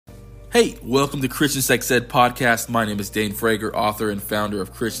Hey, welcome to Christian Sex Ed Podcast. My name is Dane Frager, author and founder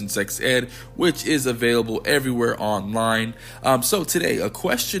of Christian Sex Ed, which is available everywhere online. So today, a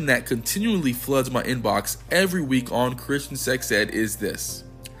question that continually floods my inbox every week on Christian Sex Ed is this: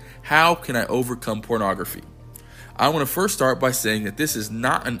 how can I overcome pornography? I want to first start by saying that this is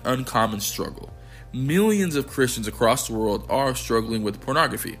not an uncommon struggle. Millions of Christians across the world are struggling with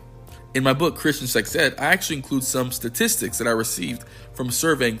pornography. In my book, Christian Sex Ed, I actually include some statistics that I received from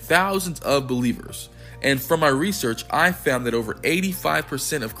surveying thousands of believers. And from my research, I found that over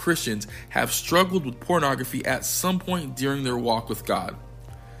 85% of Christians have struggled with pornography at some point during their walk with God.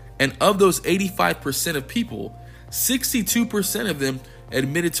 And of those 85% of people, 62% of them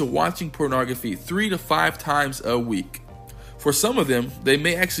admitted to watching pornography 3 to 5 times a week. For some of them, they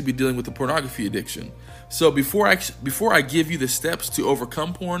may actually be dealing with a pornography addiction. So before I give you the steps to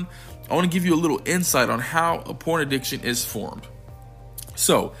overcome porn, I want to give you a little insight on how a porn addiction is formed.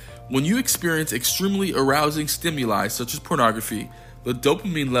 So, when you experience extremely arousing stimuli such as pornography, the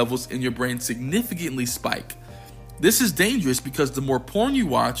dopamine levels in your brain significantly spike. This is dangerous because the more porn you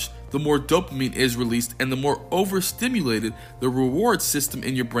watch, the more dopamine is released, and the more overstimulated the reward system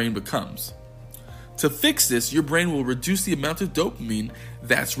in your brain becomes. To fix this, your brain will reduce the amount of dopamine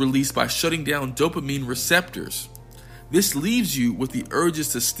that's released by shutting down dopamine receptors. This leaves you with the urges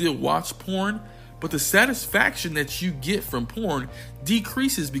to still watch porn, but the satisfaction that you get from porn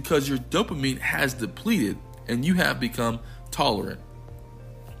decreases because your dopamine has depleted and you have become tolerant.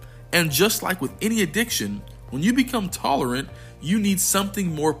 And just like with any addiction, when you become tolerant, you need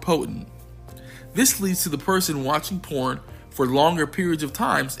something more potent. This leads to the person watching porn for longer periods of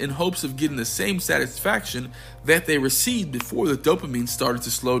times in hopes of getting the same satisfaction that they received before the dopamine started to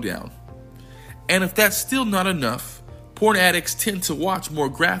slow down. And if that's still not enough, porn addicts tend to watch more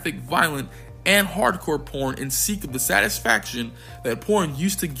graphic, violent, and hardcore porn in seek of the satisfaction that porn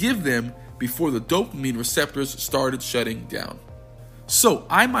used to give them before the dopamine receptors started shutting down. So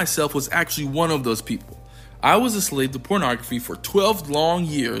I myself was actually one of those people. I was a slave to pornography for 12 long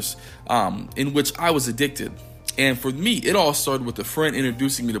years in which I was addicted. And for me, it all started with a friend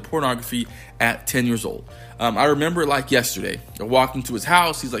introducing me to pornography at 10 years old. I remember it like yesterday. I walked into his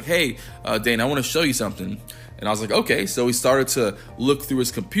house. He's like, "Hey, Dane, I want to show you something." And I was like, "Okay." So he started to look through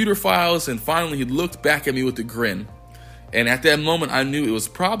his computer files, and finally he looked back at me with a grin. And at that moment, I knew it was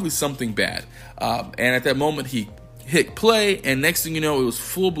probably something bad. And at that moment, he hit play, and next thing you know, it was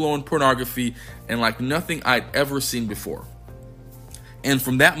full-blown pornography and like nothing I'd ever seen before. And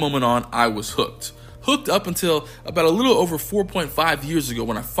from that moment on, I was hooked. Hooked up until about a little over 4.5 years ago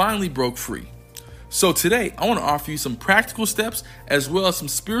when I finally broke free. So today, I want to offer you some practical steps as well as some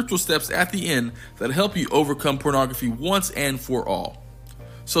spiritual steps at the end that help you overcome pornography once and for all.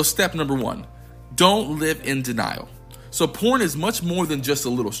 So step number 1, don't live in denial. So porn is much more than just a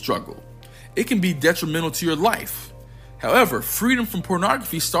little struggle. It can be detrimental to your life. However, freedom from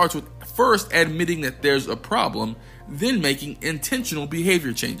pornography starts with first admitting that there's a problem, then making intentional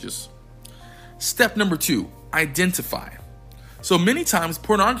behavior changes. Step number 2, identify. So many times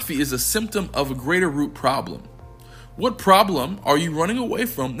pornography is a symptom of a greater root problem. What problem are you running away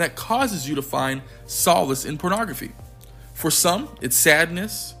from that causes you to find solace in pornography? For some, it's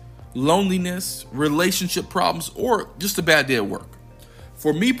sadness, loneliness, relationship problems, or just a bad day at work.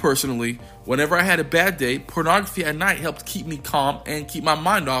 For me personally, whenever I had a bad day, pornography at night helped keep me calm and keep my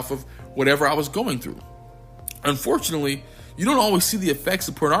mind off of whatever I was going through. Unfortunately, you don't always see the effects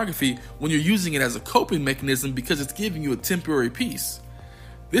of pornography when you're using it as a coping mechanism because it's giving you a temporary peace.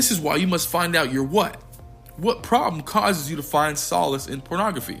 This is why you must find out your what. What problem causes you to find solace in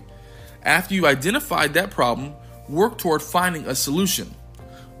pornography? After you identified that problem, work toward finding a solution.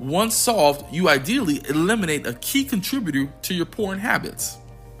 Once solved, you ideally eliminate a key contributor to your porn habits.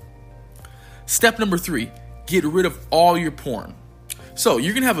 Step number 3, get rid of all your porn. So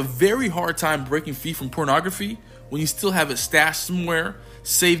you're going to have a very hard time breaking free from pornography when you still have it stashed somewhere,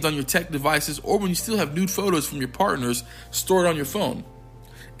 saved on your tech devices, or when you still have nude photos from your partners stored on your phone.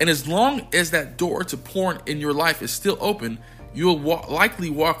 And as long as that door to porn in your life is still open, you'll likely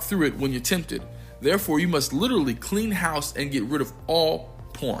walk through it when you're tempted. Therefore, you must literally clean house and get rid of all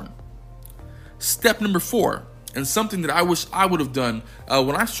porn. Step number 4, and something that I wish I would have done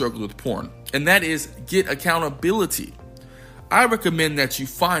when I struggled with porn, and that is get accountability. I recommend that you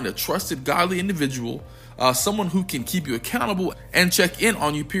find a trusted, godly individual, someone who can keep you accountable and check in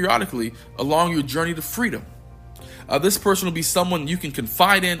on you periodically along your journey to freedom. This person will be someone you can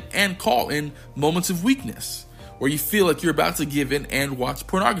confide in and call in moments of weakness, where you feel like you're about to give in and watch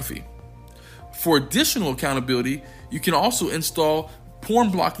pornography. For additional accountability, you can also install porn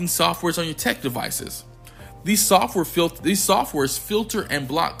blocking softwares on your tech devices. These softwares filter and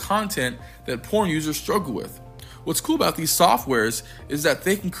block content that porn users struggle with. What's cool about these softwares is that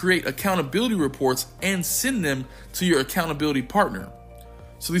they can create accountability reports and send them to your accountability partner.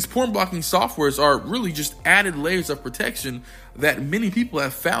 So these porn blocking softwares are really just added layers of protection that many people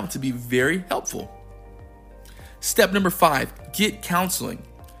have found to be very helpful. Step number 5, get counseling.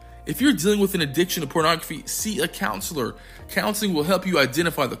 If you're dealing with an addiction to pornography, see a counselor. Counseling will help you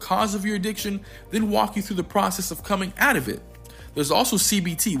identify the cause of your addiction, then walk you through the process of coming out of it. There's also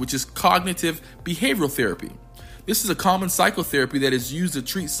CBT, which is cognitive behavioral therapy. This is a common psychotherapy that is used to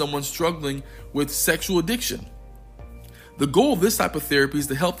treat someone struggling with sexual addiction. The goal of this type of therapy is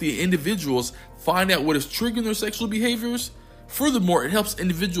to help the individuals find out what is triggering their sexual behaviors. Furthermore, it helps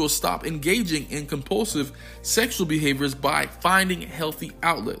individuals stop engaging in compulsive sexual behaviors by finding healthy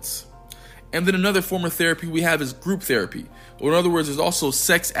outlets. And then another form of therapy we have is group therapy, or in other words, there's also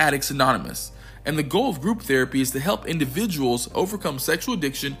Sex Addicts Anonymous. And the goal of group therapy is to help individuals overcome sexual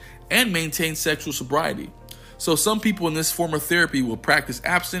addiction and maintain sexual sobriety. So some people in this form of therapy will practice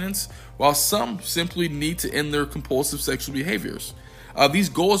abstinence, while some simply need to end their compulsive sexual behaviors. These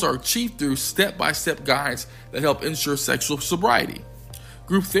goals are achieved through step-by-step guides that help ensure sexual sobriety.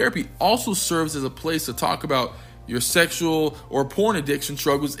 Group therapy also serves as a place to talk about your sexual or porn addiction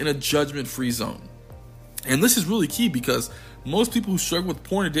struggles in a judgment-free zone. And this is really key because most people who struggle with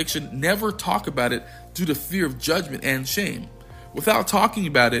porn addiction never talk about it due to fear of judgment and shame. Without talking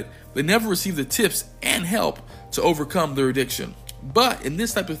about it, they never receive the tips and help to overcome their addiction. But in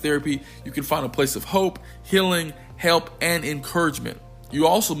this type of therapy, you can find a place of hope, healing, help, and encouragement. You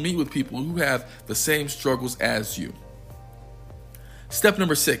also meet with people who have the same struggles as you. Step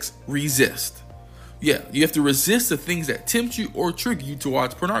number 6, resist. Yeah, you have to resist the things that tempt you or trigger you to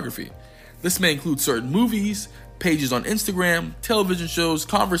watch pornography. This may include certain movies, pages on Instagram, television shows,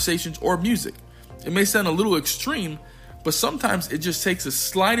 conversations, or music. It may sound a little extreme, but sometimes it just takes the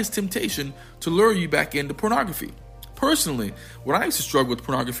slightest temptation to lure you back into pornography. Personally, when I used to struggle with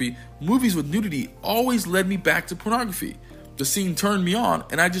pornography, movies with nudity always led me back to pornography. The scene turned me on,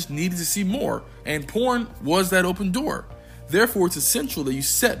 and I just needed to see more, and porn was that open door. Therefore, it's essential that you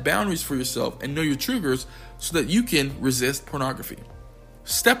set boundaries for yourself and know your triggers so that you can resist pornography.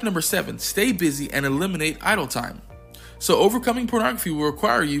 Step number 7, stay busy and eliminate idle time. So overcoming pornography will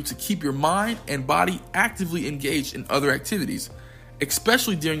require you to keep your mind and body actively engaged in other activities,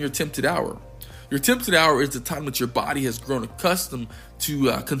 especially during your tempted hour. Your tempted hour is the time that your body has grown accustomed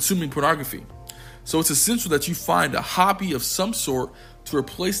to consuming pornography. So it's essential that you find a hobby of some sort to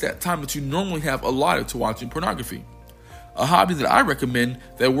replace that time that you normally have allotted to watching pornography. A hobby that I recommend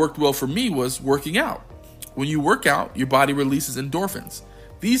that worked well for me was working out. When you work out, your body releases endorphins.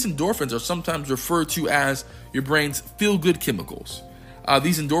 These endorphins are sometimes referred to as your brain's feel-good chemicals.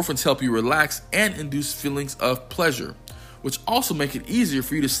 These endorphins help you relax and induce feelings of pleasure, which also make it easier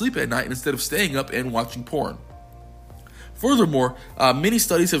for you to sleep at night instead of staying up and watching porn. Furthermore, many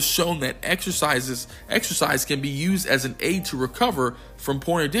studies have shown that exercise can be used as an aid to recover from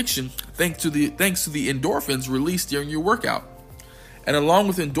porn addiction thanks to the endorphins released during your workout. And along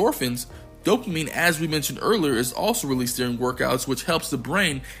with endorphins, dopamine, as we mentioned earlier, is also released during workouts, which helps the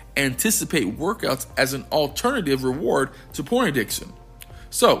brain anticipate workouts as an alternative reward to porn addiction.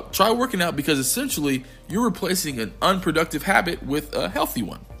 So, try working out because essentially you're replacing an unproductive habit with a healthy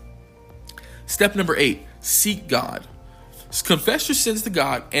one. Step number 8, seek God. Confess your sins to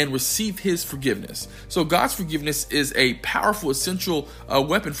God and receive His forgiveness. So God's forgiveness is a powerful, essential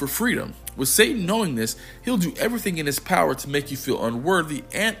weapon for freedom. With Satan knowing this, he'll do everything in his power to make you feel unworthy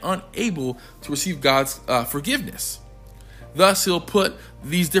and unable to receive God's forgiveness. Thus, he'll put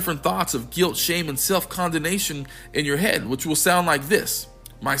these different thoughts of guilt, shame, and self-condemnation in your head, which will sound like this.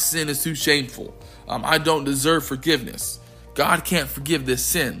 My sin is too shameful. I don't deserve forgiveness. God can't forgive this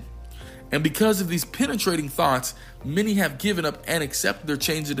sin. And because of these penetrating thoughts, many have given up and accepted their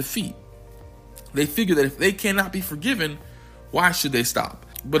chains of defeat. They figure that if they cannot be forgiven, why should they stop?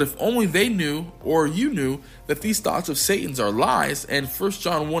 But if only they knew, or you knew, that these thoughts of Satan's are lies, and 1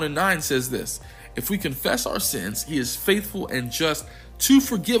 John 1:9 says this, if we confess our sins, He is faithful and just to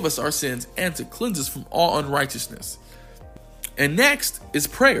forgive us our sins and to cleanse us from all unrighteousness. And next is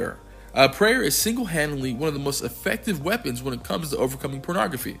prayer. Prayer is single-handedly one of the most effective weapons when it comes to overcoming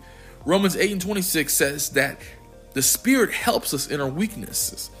pornography. Romans 8:26 says that the Spirit helps us in our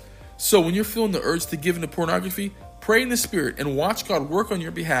weaknesses. So when you're feeling the urge to give into pornography, pray in the Spirit and watch God work on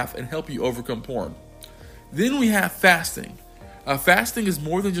your behalf and help you overcome porn. Then we have fasting. Fasting is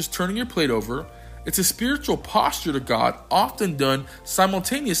more than just turning your plate over. It's a spiritual posture to God, often done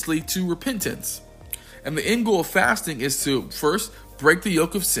simultaneously to repentance. And the end goal of fasting is to first break the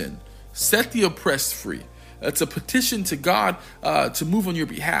yoke of sin, set the oppressed free, It's a petition to God to move on your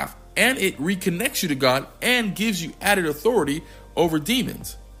behalf, and it reconnects you to God and gives you added authority over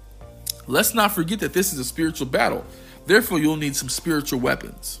demons. Let's not forget that this is a spiritual battle. Therefore, you'll need some spiritual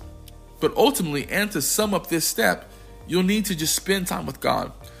weapons. But ultimately, and to sum up this step, you'll need to just spend time with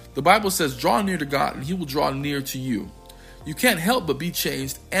God. The Bible says, draw near to God and he will draw near to you. You can't help but be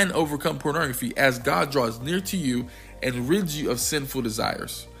changed and overcome pornography as God draws near to you and rids you of sinful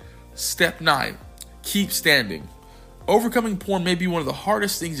desires. Step 9, keep standing. Overcoming porn may be one of the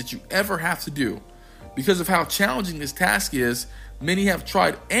hardest things that you ever have to do. Because of how challenging this task is, many have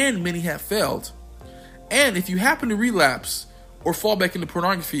tried and many have failed. And if you happen to relapse or fall back into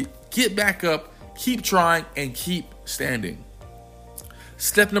pornography, get back up, keep trying, and keep standing.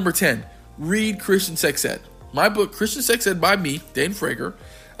 Step number 10, read Christian Sex Ed. My book, Christian Sex Ed by me, Dane Frager,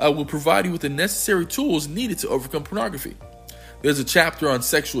 will provide you with the necessary tools needed to overcome pornography. There's a chapter on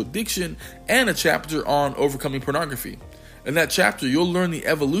sexual addiction and a chapter on overcoming pornography. In that chapter, you'll learn the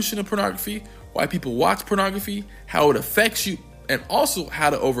evolution of pornography, why people watch pornography, how it affects you, and also how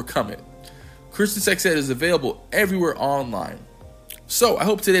to overcome it. Christian Sex Ed is available everywhere online. So I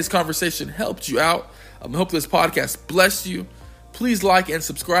hope today's conversation helped you out. I hope this podcast blessed you. Please like and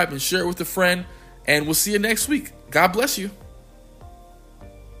subscribe and share it with a friend. And we'll see you next week. God bless you.